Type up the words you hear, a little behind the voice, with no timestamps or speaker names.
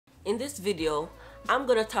In this video, I'm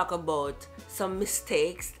gonna talk about some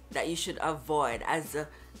mistakes that you should avoid as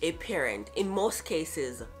a parent, in most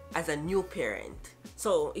cases as a new parent.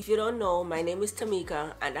 So if you don't know, my name is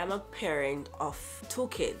Tamika and I'm a parent of two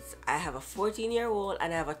kids. I have a 14-year-old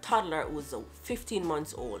and I have a toddler who's 15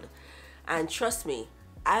 months old. And trust me,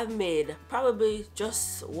 I've made probably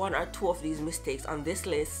just one or two of these mistakes on this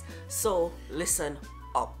list, so listen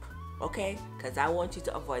up. Okay, because I want you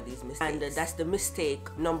to avoid these mistakes. And that's the mistake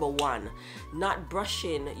number one: not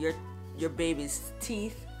brushing your baby's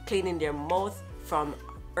teeth, cleaning their mouth from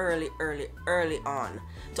early on,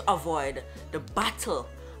 to avoid the battle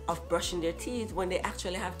of brushing their teeth when they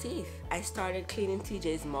actually have teeth. I started cleaning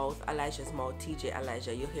TJ's mouth, Elijah's mouth, TJ,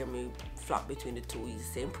 Elijah, you hear me flop between the two, he's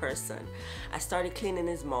the same person. I started cleaning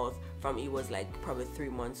his mouth from he was like probably 3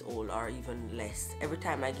 months old or even less. Every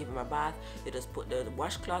time I give him a bath, you just put the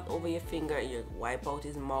washcloth over your finger and you wipe out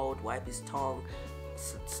his mouth, wipe his tongue,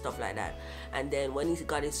 stuff like that. And then when he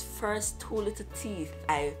got his first 2 little teeth,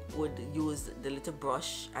 I would use the little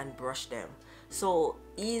brush and brush them. So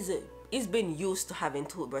he's been used to having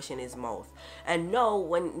toothbrush in his mouth. And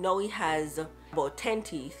now he has about 10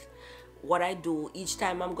 teeth, what I do each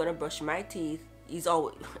time I'm gonna brush my teeth, he's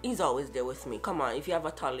always there with me. Come on, if you have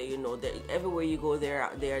a toddler, you know that everywhere you go,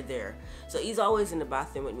 they're there. So he's always in the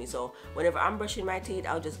bathroom with me. So whenever I'm brushing my teeth,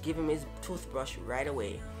 I'll just give him his toothbrush right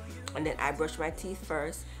away. And then I brush my teeth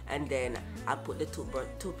first, and then I put the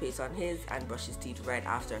toothpaste on his and brush his teeth right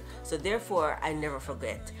after. So therefore, I never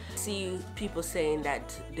forget. See people saying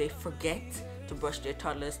that they forget to brush their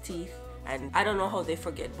toddler's teeth, and I don't know how they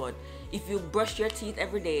forget, but if you brush your teeth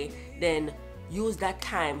every day, then use that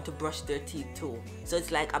time to brush their teeth too. So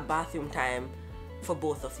it's like a bathroom time for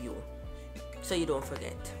both of you, so you don't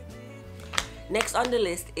forget. Next on the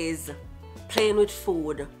list is playing with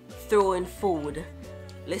food, throwing food.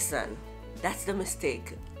 Listen, that's the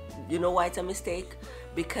mistake. You know why it's a mistake?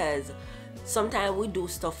 Because sometimes we do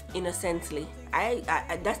stuff innocently.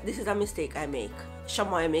 This is a mistake I make.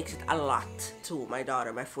 Shamoy makes it a lot too. My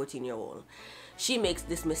daughter, my 14-year-old, she makes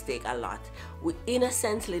this mistake a lot. We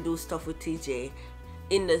innocently do stuff with TJ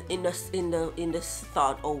in the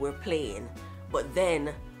thought, oh, we're playing, but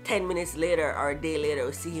then 10 minutes later or a day later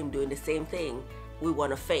we see him doing the same thing. We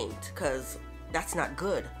want to faint, because that's not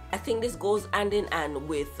good. I think this goes hand in hand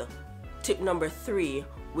with tip number 3,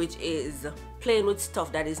 which is playing with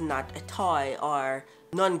stuff that is not a toy or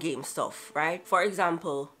non-game stuff, right? For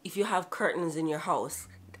example, if you have curtains in your house,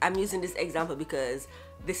 I'm using this example because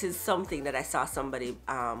this is something that I saw somebody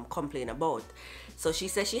complain about. So she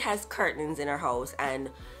says she has curtains in her house and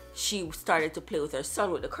she started to play with her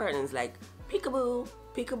son with the curtains, like peekaboo,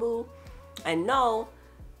 peekaboo. And now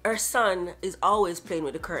her son is always playing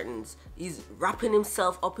with the curtains. He's wrapping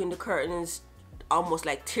himself up in the curtains, almost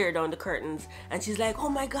like tear down the curtains, and she's like, oh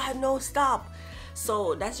my god, no, stop.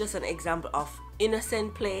 So that's just an example of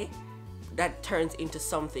innocent play that turns into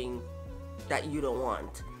something that you don't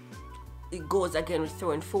want. It goes again with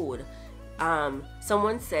throwing food.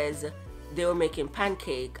 Someone says they were making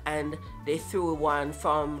pancake and they threw one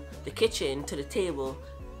from the kitchen to the table,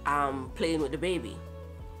 playing with the baby.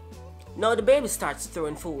 Now the baby starts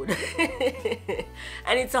throwing food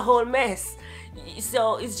and it's a whole mess.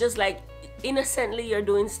 So it's just like innocently you're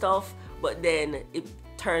doing stuff, but then it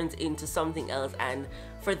turns into something else, and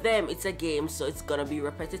for them it's a game, so it's gonna be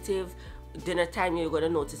repetitive. Dinner time, you're gonna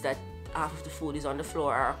notice that half of the food is on the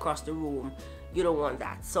floor or across the room. You don't want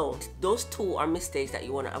that. So those two are mistakes that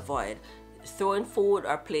you want to avoid: throwing food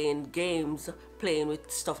or playing games, playing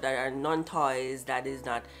with stuff that are non-toys,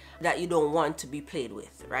 that you don't want to be played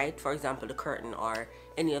with, right? For example, the curtain or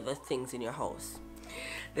any other things in your house.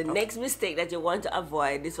 The next mistake that you want to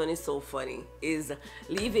avoid, this one is so funny, is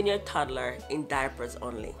leaving your toddler in diapers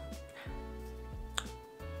only.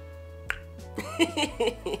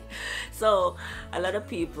 So a lot of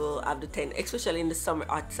people have the tendency, especially in the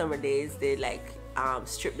summer days, they like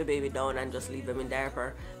strip the baby down and just leave them in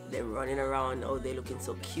diaper. They're running around, oh, they're looking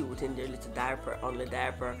so cute in their little diaper, only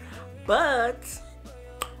diaper. But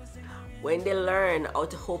when they learn how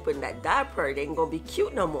to open that diaper, they ain't gonna be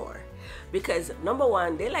cute no more. Because number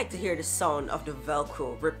one, they like to hear the sound of the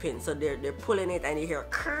Velcro ripping, so they're pulling it and you hear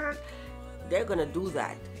a they're gonna do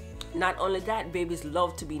that. Not only that, babies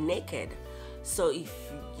love to be naked. So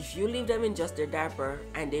if you leave them in just their diaper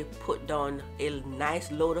and they put down a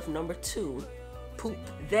nice load of number 2 poop,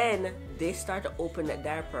 then they start to open that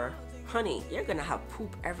diaper, honey, you're gonna have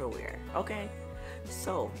poop everywhere. Okay,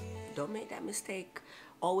 so don't make that mistake.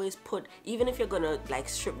 Always put, even if you're gonna like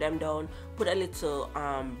strip them down, put a little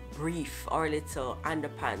brief or a little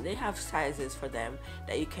underpants. They have sizes for them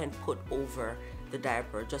that you can put over the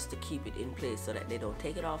diaper just to keep it in place so that they don't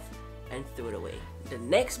take it off and throw it away. The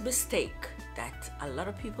next mistake that a lot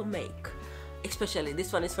of people make, especially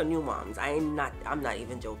this one is for new moms. I'm not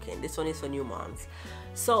even joking. This one is for new moms.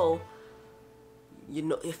 So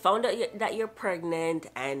you found out that you're pregnant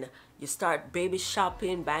and you start baby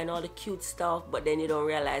shopping, buying all the cute stuff, but then you don't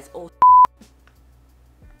realize, oh,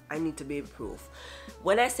 I need to baby proof.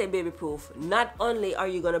 When I say baby proof, not only are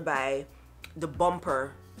you gonna buy the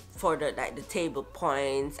bumper for the table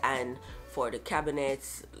points and for the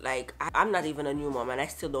cabinets, like I'm not even a new mom and I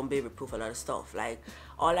still don't baby proof a lot of stuff. Like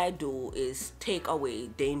all I do is take away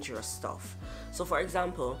dangerous stuff. So for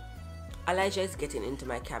example, Elijah is getting into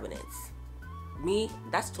my cabinets. Me,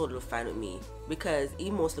 that's totally fine with me because he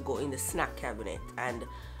mostly go in the snack cabinet, and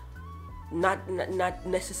not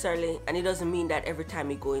necessarily, and it doesn't mean that every time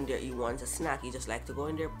he go in there he wants a snack. He just like to go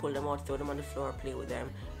in there, pull them out, throw them on the floor, play with them.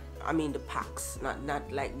 I mean the packs,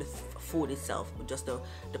 not like the food itself, but just the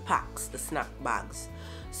packs, the snack bags.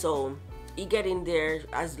 So he get in there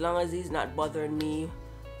as long as he's not bothering me,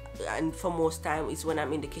 and for most time it's when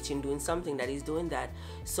I'm in the kitchen doing something that he's doing that.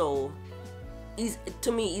 So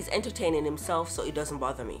to me he's entertaining himself, so it doesn't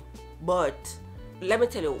bother me. But let me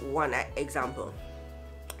tell you one example,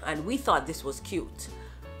 and we thought this was cute.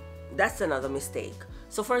 That's another mistake.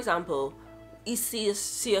 So for example, he see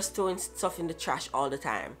us throwing stuff in the trash all the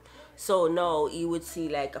time. So now he would see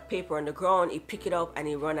like a paper on the ground, he pick it up and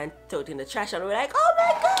he run and throw it in the trash, and we're like, oh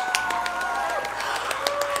my god,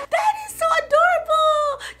 that is so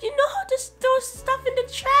adorable, you know how to throw stuff in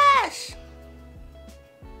the trash.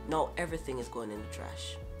 No, everything is going in the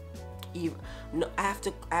trash. No, I have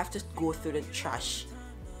to go through the trash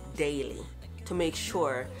daily to make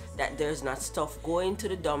sure that there's not stuff going to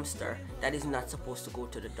the dumpster that is not supposed to go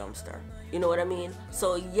to the dumpster. You know what I mean?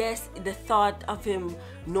 So yes, the thought of him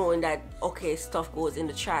knowing that, okay, stuff goes in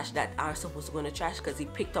the trash that are supposed to go in the trash because he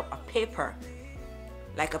picked up a paper,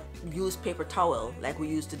 like a used paper towel, like we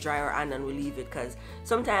used to dry our hand and we leave it, because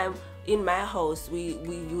sometimes in my house we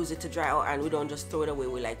use it to dry our hand. We don't just throw it away,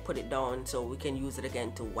 we like put it down so we can use it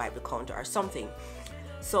again to wipe the counter or something.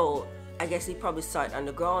 So I guess he probably saw it on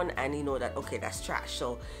the ground and he know that, okay, that's trash,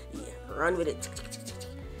 so yeah, run with it,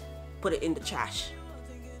 put it in the trash.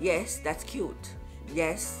 Yes, that's cute.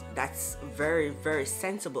 Yes, that's very, very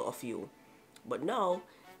sensible of you. But no,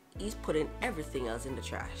 he's putting everything else in the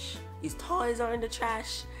trash. His toys are in the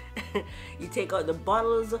trash. You take out the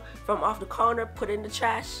bottles from off the counter, put it in the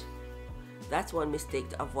trash. That's one mistake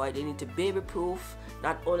to avoid. You need to baby proof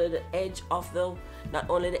not only the edge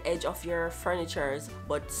of your furnitures,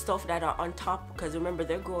 but stuff that are on top, because remember,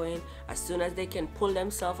 they're growing. As soon as they can pull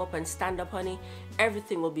themselves up and stand up, honey,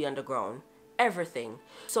 everything will be on the ground. Everything.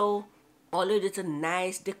 So all of it's a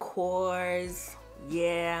nice decors.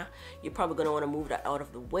 Yeah, you're probably gonna want to move that out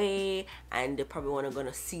of the way, and they're probably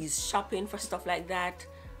gonna cease shopping for stuff like that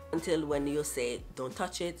until when you say don't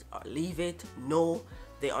touch it or leave it. No,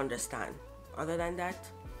 they understand. Other than that,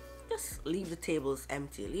 just leave the tables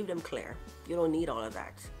empty, leave them clear. You don't need all of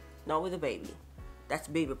that. Not with a baby. That's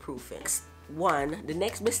baby proofing. The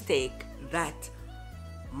next mistake that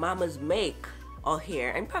mamas make out here,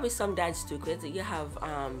 and probably some dads too, because you have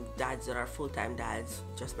dads that are full-time dads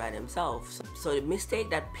just by themselves. So the mistake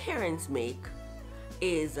that parents make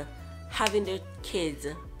is having their kids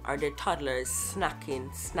or their toddlers snacking,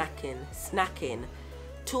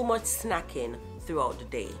 too much snacking throughout the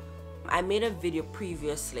day. I made a video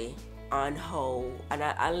previously on how, and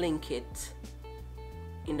I'll link it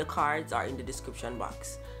in the cards or in the description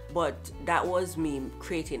box, but that was me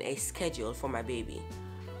creating a schedule for my baby.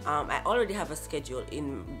 I already have a schedule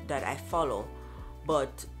that I follow,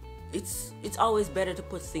 but it's always better to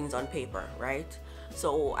put things on paper, right?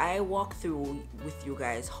 So I walk through with you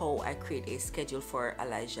guys how I create a schedule for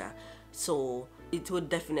Elijah, so it would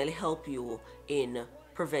definitely help you in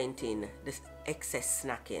preventing this excess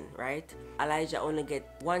snacking, right? Elijah only get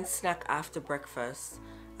one snack after breakfast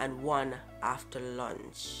and one after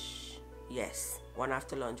lunch. Yes, one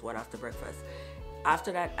after lunch, one after breakfast.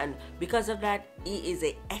 After that, and because of that, he is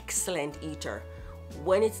an excellent eater.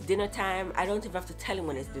 When it's dinner time, I don't even have to tell him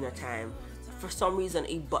when it's dinner time. For some reason,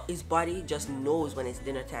 his body just knows when it's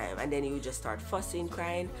dinner time, and then he would just start fussing,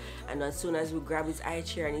 crying, and as soon as we grab his eye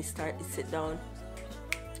chair and he sit down,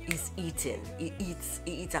 he's eating. He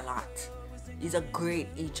eats a lot. He's a great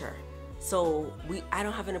eater. So I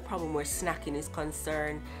don't have any problem where snacking is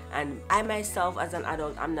concerned, and I myself as an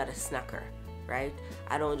adult, I'm not a snacker, right?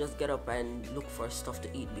 I don't just get up and look for stuff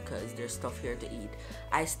to eat because there's stuff here to eat.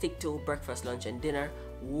 I stick to breakfast, lunch, and dinner.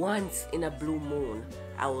 Once in a blue moon,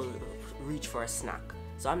 I will reach for a snack.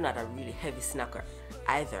 So I'm not a really heavy snacker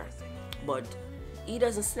either. But he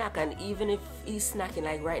doesn't snack, and even if he's snacking,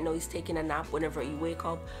 like right now he's taking a nap, whenever he wake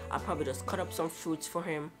up I'll probably just cut up some fruits for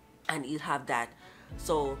him and he'll have that.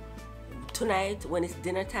 So tonight when it's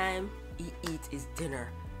dinner time, he eats his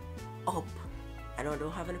dinner up. I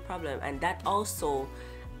don't have any problem. And that also,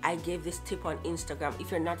 I gave this tip on Instagram.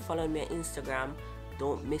 If you're not following me on Instagram,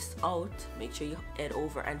 don't miss out. Make sure you head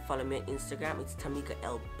over and follow me on Instagram. It's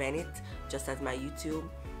tamikalbennett, just as my YouTube.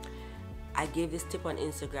 I gave this tip on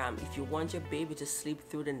Instagram. If you want your baby to sleep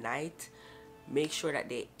through the night, make sure that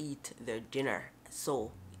they eat their dinner,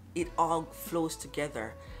 so it all flows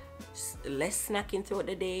together. Less snacking throughout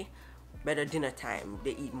the day, better dinner time,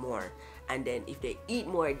 they eat more. And then if they eat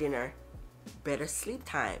more dinner, better sleep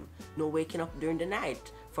time. No waking up during the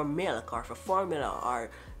night for milk or for formula or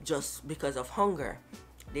just because of hunger.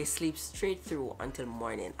 They sleep straight through until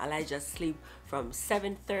morning. I just sleep from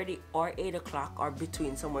 7:30 or 8 o'clock, or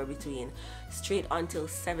between, somewhere between, straight until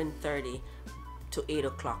 7:30 to 8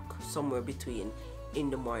 o'clock, somewhere between, in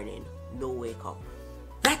the morning. No wake up.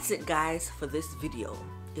 That's it guys for this video.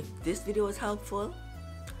 If this video was helpful,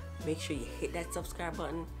 make sure you hit that subscribe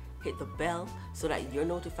button, hit the bell so that you're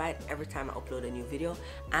notified every time I upload a new video,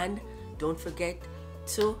 and don't forget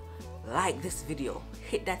to like this video.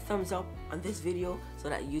 Hit that thumbs up on this video so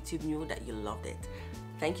that YouTube knew that you loved it.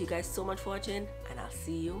 Thank you guys so much for watching, and I'll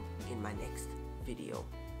see you in my next video.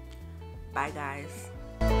 Bye guys.